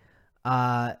movement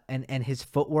and his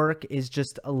footwork is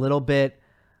just a little bit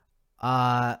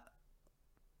hard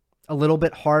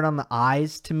on the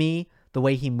eyes to me, the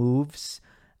way he moves.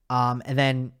 And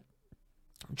then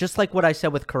just like what I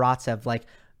said with Karatsev, like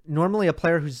normally a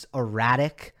player who's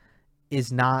erratic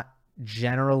is not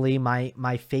generally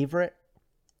my favorite.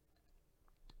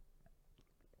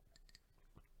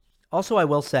 Also, I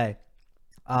will say,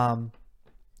 I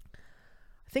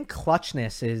think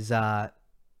clutchness is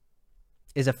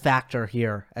a factor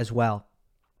here as well.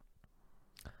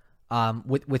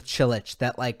 With Cilic,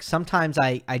 that like sometimes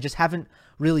I just haven't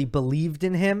really believed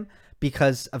in him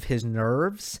because of his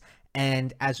nerves.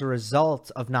 And as a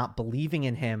result of not believing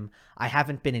in him, I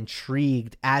haven't been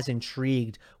intrigued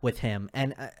with him.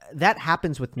 And that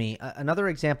happens with me. Another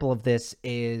example of this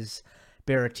is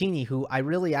Berrettini, who I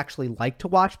really actually like to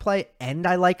watch play and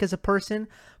I like as a person.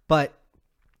 But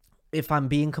if I'm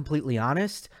being completely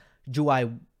honest,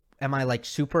 am I like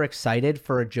super excited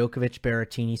for a Djokovic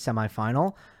Berrettini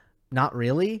semifinal? Not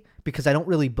really, because I don't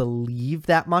really believe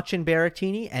that much in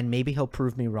Berrettini, and maybe he'll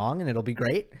prove me wrong and it'll be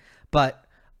great. But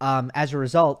as a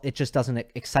result, it just doesn't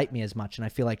excite me as much, and I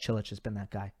feel like Cilic has been that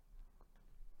guy.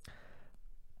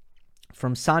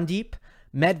 From Sandeep,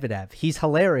 Medvedev, he's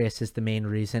hilarious is the main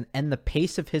reason, and the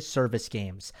pace of his service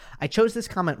games. I chose this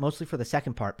comment mostly for the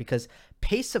second part because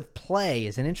pace of play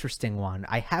is an interesting one.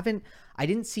 I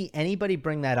didn't see anybody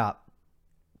bring that up.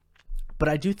 But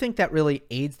I do think that really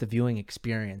aids the viewing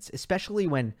experience, especially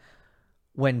when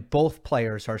both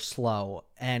players are slow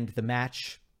and the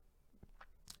match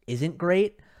isn't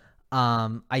great.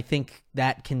 I think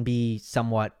that can be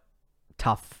somewhat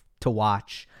tough to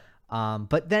watch.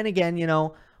 But then again,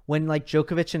 when like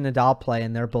Djokovic and Nadal play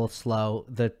and they're both slow,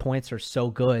 the points are so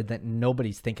good that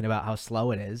nobody's thinking about how slow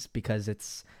it is because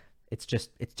it's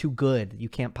too good. You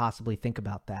can't possibly think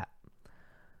about that.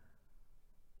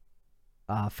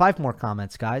 5 more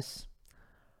comments, guys.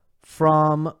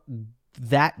 From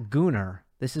that Gooner.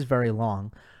 This is very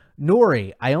long.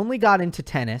 Nori, I only got into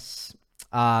tennis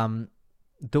the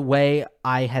way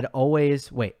I had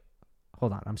always... Wait,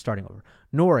 hold on. I'm starting over.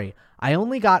 Nori, I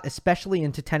only got especially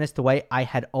into tennis the way I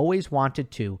had always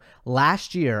wanted to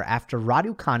last year after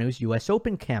Raducanu's US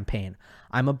Open campaign.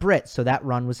 I'm a Brit, so that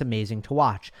run was amazing to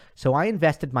watch. So I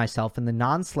invested myself in the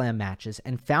non-slam matches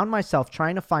and found myself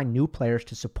trying to find new players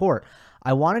to support.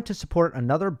 I wanted to support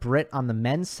another Brit on the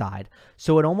men's side,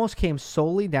 so it almost came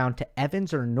solely down to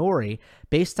Evans or Nori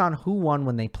based on who won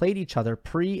when they played each other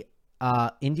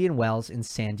pre-Indian Wells in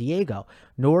San Diego.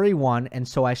 Nori won, and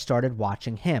so I started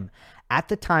watching him. At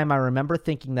the time, I remember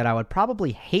thinking that I would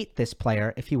probably hate this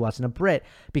player if he wasn't a Brit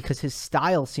because his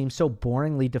style seemed so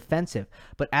boringly defensive.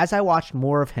 But as I watched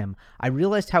more of him, I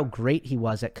realized how great he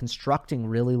was at constructing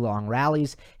really long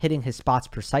rallies, hitting his spots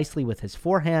precisely with his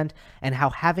forehand, and how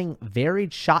having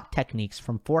varied shot techniques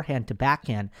from forehand to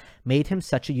backhand made him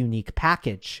such a unique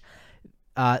package.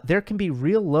 There can be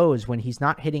real lows when he's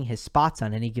not hitting his spots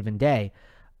on any given day,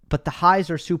 but the highs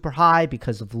are super high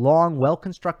because of long,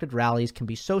 well-constructed rallies can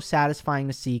be so satisfying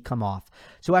to see come off.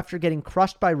 So after getting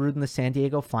crushed by Ruud in the San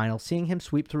Diego final, seeing him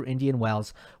sweep through Indian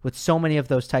Wells with so many of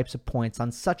those types of points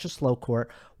on such a slow court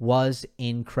was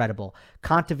incredible.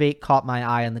 Kontaveit caught my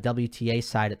eye on the WTA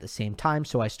side at the same time,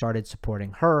 so I started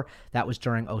supporting her. That was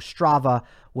during Ostrava,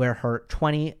 where her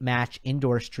 20-match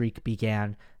indoor streak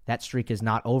began. That streak is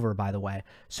not over, by the way.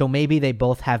 So maybe they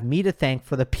both have me to thank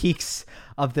for the peaks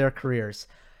of their careers.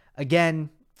 Again,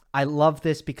 I love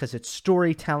this because it's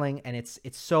storytelling and it's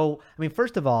so, I mean,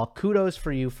 first of all, kudos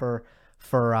for you for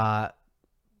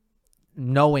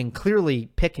knowing, clearly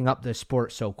picking up this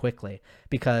sport so quickly,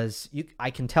 because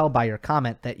I can tell by your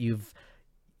comment that you've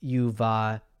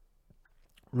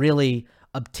really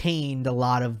obtained a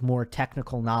lot of more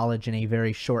technical knowledge in a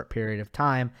very short period of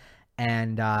time.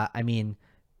 And I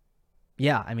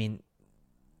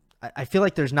feel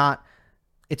like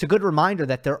it's a good reminder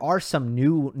that there are some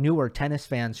newer tennis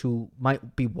fans who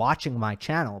might be watching my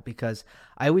channel, because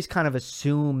I always kind of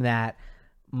assume that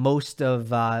most of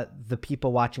the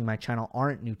people watching my channel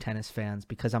aren't new tennis fans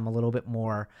because I'm a little bit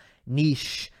more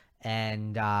niche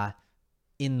and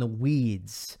in the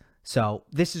weeds. So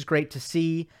this is great to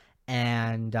see.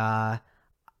 And I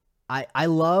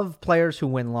love players who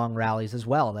win long rallies as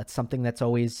well. That's something that's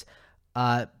always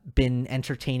been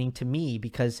entertaining to me,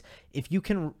 because if you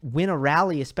can win a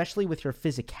rally, especially with your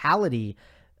physicality,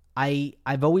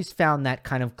 I've always found that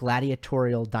kind of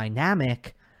gladiatorial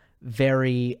dynamic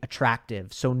very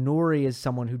attractive. So Nori is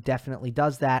someone who definitely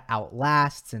does that,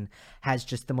 outlasts, and has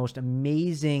just the most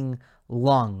amazing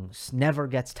lungs, never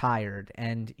gets tired,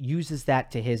 and uses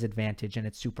that to his advantage, and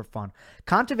it's super fun.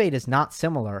 Kontaveit is not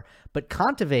similar, but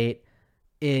Kontaveit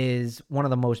is one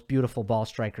of the most beautiful ball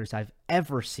strikers I've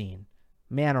ever seen,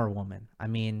 man or woman. I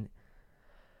mean,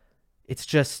 it's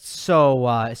just so,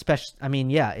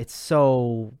 it's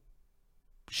so,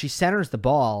 she centers the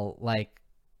ball like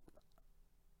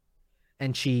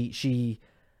And she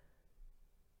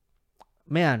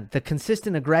man, the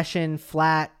consistent aggression,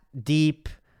 flat, deep,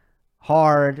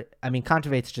 hard. I mean,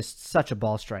 Kontaveit's just such a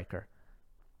ball striker.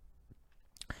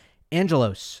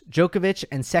 Angelos, Djokovic,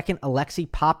 and second Alexei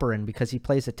Popyrin because he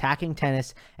plays attacking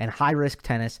tennis and high-risk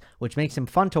tennis, which makes him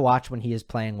fun to watch when he is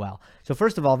playing well. So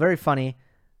first of all, very funny.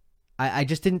 I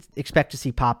just didn't expect to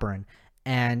see Popyrin.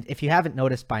 And if you haven't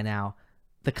noticed by now,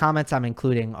 the comments I'm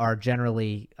including are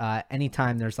generally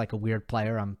anytime there's like a weird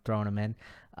player, I'm throwing him in.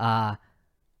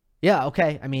 Yeah,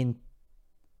 okay. I mean,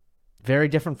 very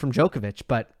different from Djokovic,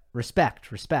 but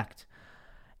respect.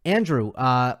 Andrew,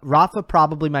 Rafa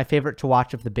probably my favorite to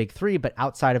watch of the big three, but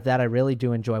outside of that, I really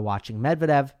do enjoy watching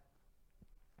Medvedev.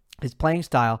 His playing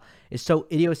style is so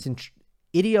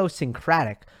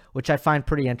idiosyncratic, which I find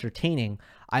pretty entertaining.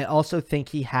 I also think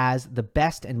he has the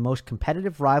best and most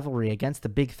competitive rivalry against the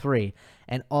big three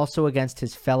and also against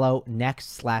his fellow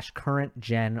next/current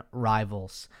gen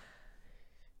rivals.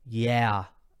 Yeah,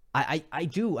 I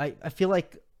do. I feel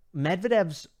like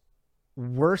Medvedev's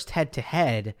worst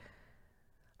head-to-head,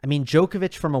 I mean,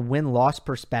 Djokovic from a win-loss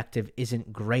perspective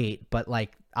isn't great, but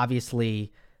like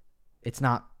obviously it's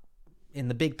not in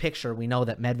the big picture. We know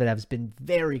that Medvedev's been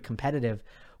very competitive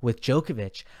with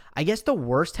Djokovic. I guess the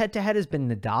worst head-to-head has been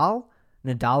Nadal.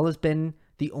 Nadal has been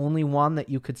the only one that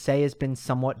you could say has been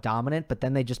somewhat dominant, but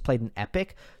then they just played an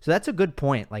epic. So that's a good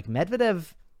point. Like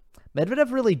Medvedev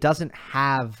really doesn't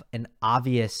have an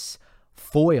obvious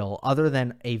foil other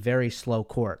than a very slow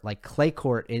court. Like clay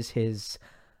court is his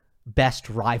best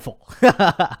rival.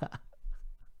 Never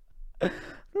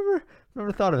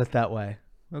thought of it that way.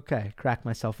 Okay, crack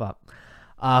myself up.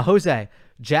 Jose,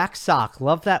 Jack Sock,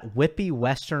 love that whippy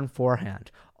Western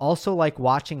forehand. Also like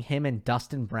watching him and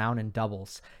Dustin Brown in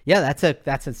doubles. Yeah,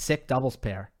 that's a sick doubles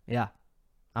pair. Yeah,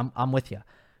 I'm with you.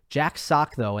 Jack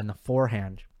Sock though in the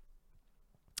forehand.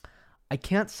 I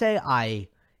can't say I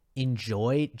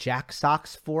enjoy Jack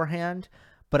Sock's forehand,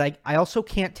 but I also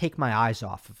can't take my eyes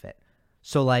off of it.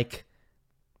 So, like,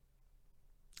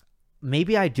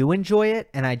 maybe I do enjoy it,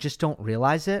 and I just don't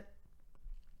realize it.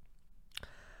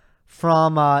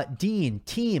 From Dean,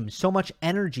 team, so much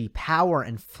energy, power,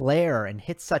 and flair, and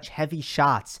hits such heavy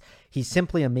shots. He's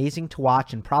simply amazing to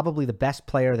watch and probably the best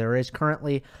player there is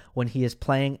currently when he is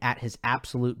playing at his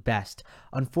absolute best.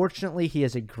 Unfortunately, he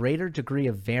has a greater degree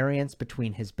of variance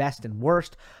between his best and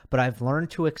worst, but I've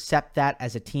learned to accept that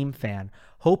as a team fan.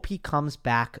 Hope he comes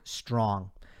back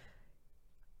strong.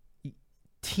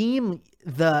 Team,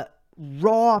 the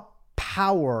raw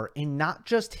power in not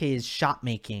just his shot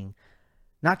making,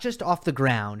 not just off the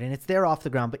ground, and it's there off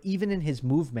the ground, but even in his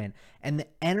movement and the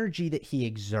energy that he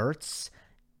exerts,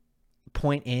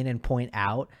 point in and point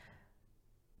out,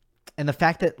 and the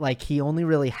fact that like he only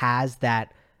really has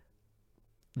that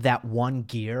one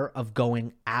gear of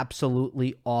going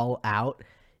absolutely all out,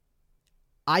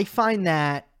 I find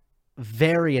that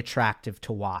very attractive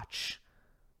to watch.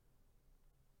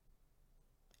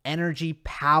 Energy,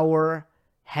 power,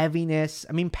 heaviness.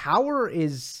 I mean, power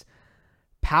is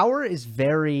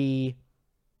very,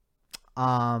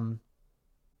 I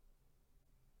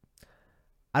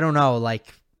don't know,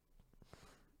 like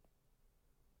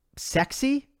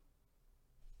sexy.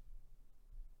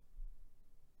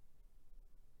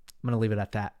 I'm going to leave it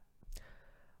at that.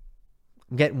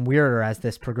 I'm getting weirder as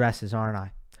this progresses, aren't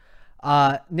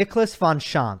I? Nicholas von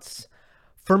Schantz.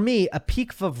 For me, a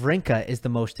peak Wawrinka is the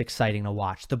most exciting to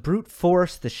watch. The brute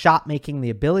force, the shot making, the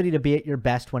ability to be at your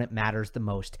best when it matters the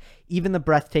most. Even the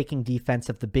breathtaking defense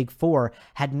of the Big Four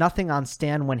had nothing on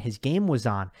Stan when his game was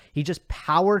on. He just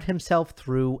powered himself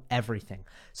through everything.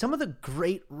 Some of the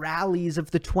great rallies of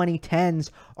the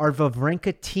 2010s are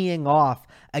Wawrinka teeing off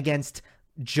against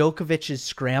Djokovic's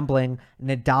scrambling,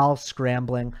 Nadal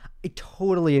scrambling. I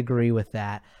totally agree with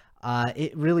that.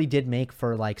 It really did make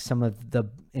for like some of the,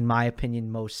 in my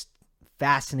opinion, most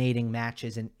fascinating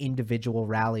matches and individual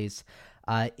rallies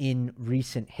in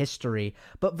recent history.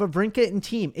 But Wawrinka and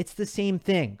team, it's the same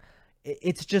thing.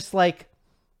 It's just like,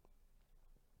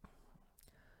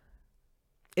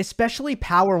 especially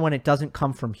power when it doesn't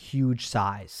come from huge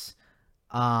size.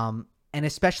 And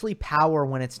especially power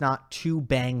when it's not too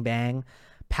bang bang.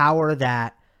 Power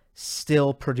that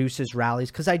still produces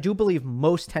rallies, because I do believe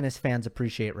most tennis fans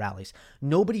appreciate rallies.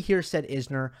 Nobody here said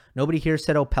Isner. Nobody here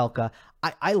said Opelka.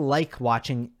 I like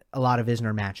watching a lot of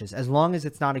Isner matches as long as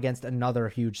it's not against another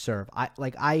huge serve.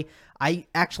 I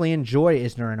actually enjoy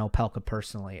Isner and Opelka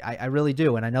personally. I really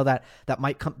do, and I know that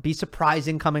might be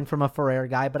surprising coming from a Ferrer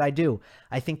guy, but I do.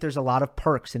 I think there's a lot of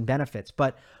perks and benefits.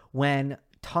 But when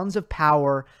tons of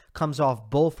power comes off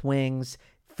both wings,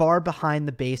 far behind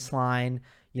the baseline,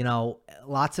 you know,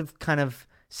 lots of kind of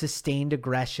sustained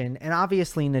aggression, and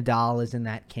obviously Nadal is in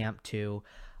that camp too.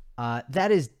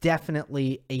 That is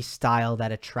definitely a style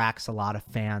that attracts a lot of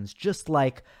fans, just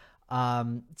like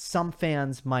some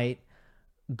fans might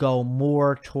go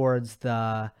more towards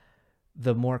the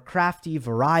more crafty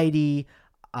variety.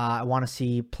 I want to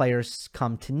see players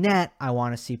come to net. I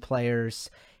want to see players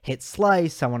hit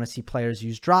slice. I want to see players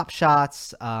use drop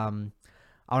shots. I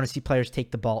want to see players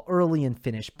take the ball early and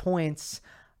finish points.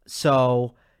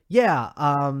 So yeah,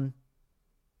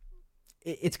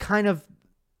 it's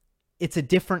a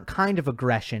different kind of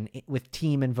aggression with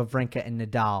Thiem and Wawrinka and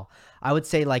Nadal. I would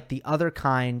say like the other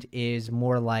kind is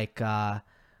more like Federer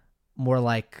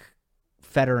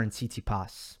and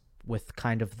Tsitsipas, with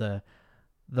kind of the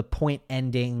point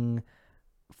ending,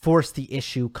 force the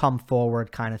issue, come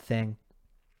forward kind of thing.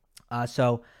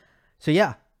 So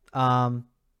yeah,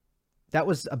 that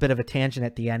was a bit of a tangent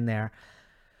at the end there.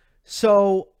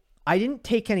 So I didn't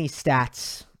take any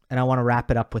stats, and I want to wrap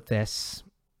it up with this.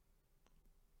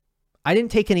 I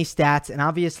didn't take any stats, and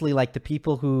obviously, like, the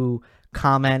people who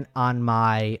comment on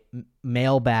my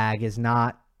mailbag is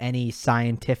not any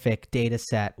scientific data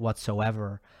set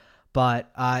whatsoever.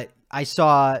 But I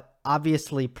saw,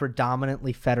 obviously,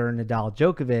 predominantly Federer, Nadal,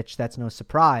 Djokovic. That's no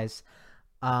surprise.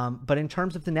 But in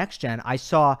terms of the next gen, I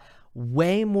saw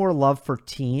way more love for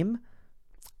Thiem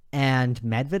and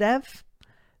Medvedev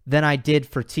than I did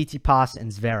for Tsitsipas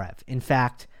and Zverev. In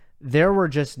fact, there were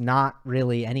just not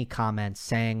really any comments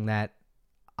saying that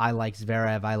I like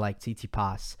Zverev, I like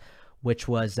Tsitsipas, which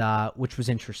was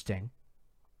interesting.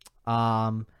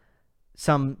 And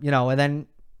then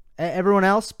everyone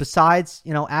else besides,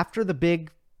 after the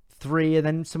big three, and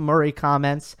then some Murray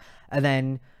comments, and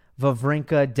then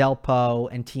Wawrinka, Delpo,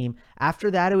 and Thiem. After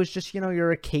that, it was just,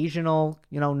 your occasional,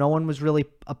 no one was really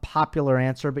a popular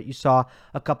answer, but you saw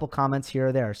a couple comments here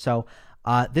or there. So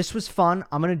this was fun.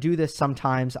 I'm going to do this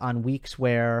sometimes on weeks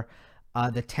where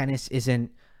the tennis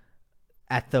isn't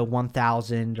at the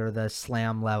 1000 or the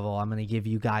slam level. I'm going to give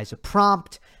you guys a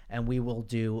prompt, and we will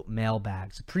do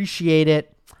mailbags. Appreciate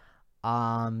it.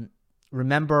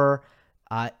 Remember,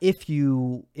 if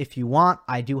you want,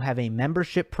 I do have a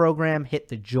membership program. Hit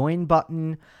the join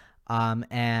button,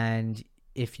 and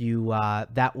if you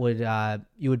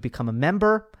you would become a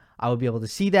member. I would be able to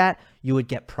see that. You would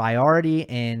get priority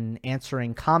in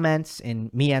answering comments,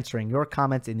 and me answering your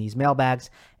comments in these mailbags,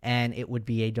 and it would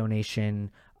be a donation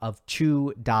of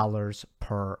 $2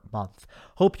 per month.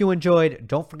 Hope you enjoyed.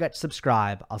 Don't forget to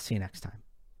subscribe. I'll see you next time.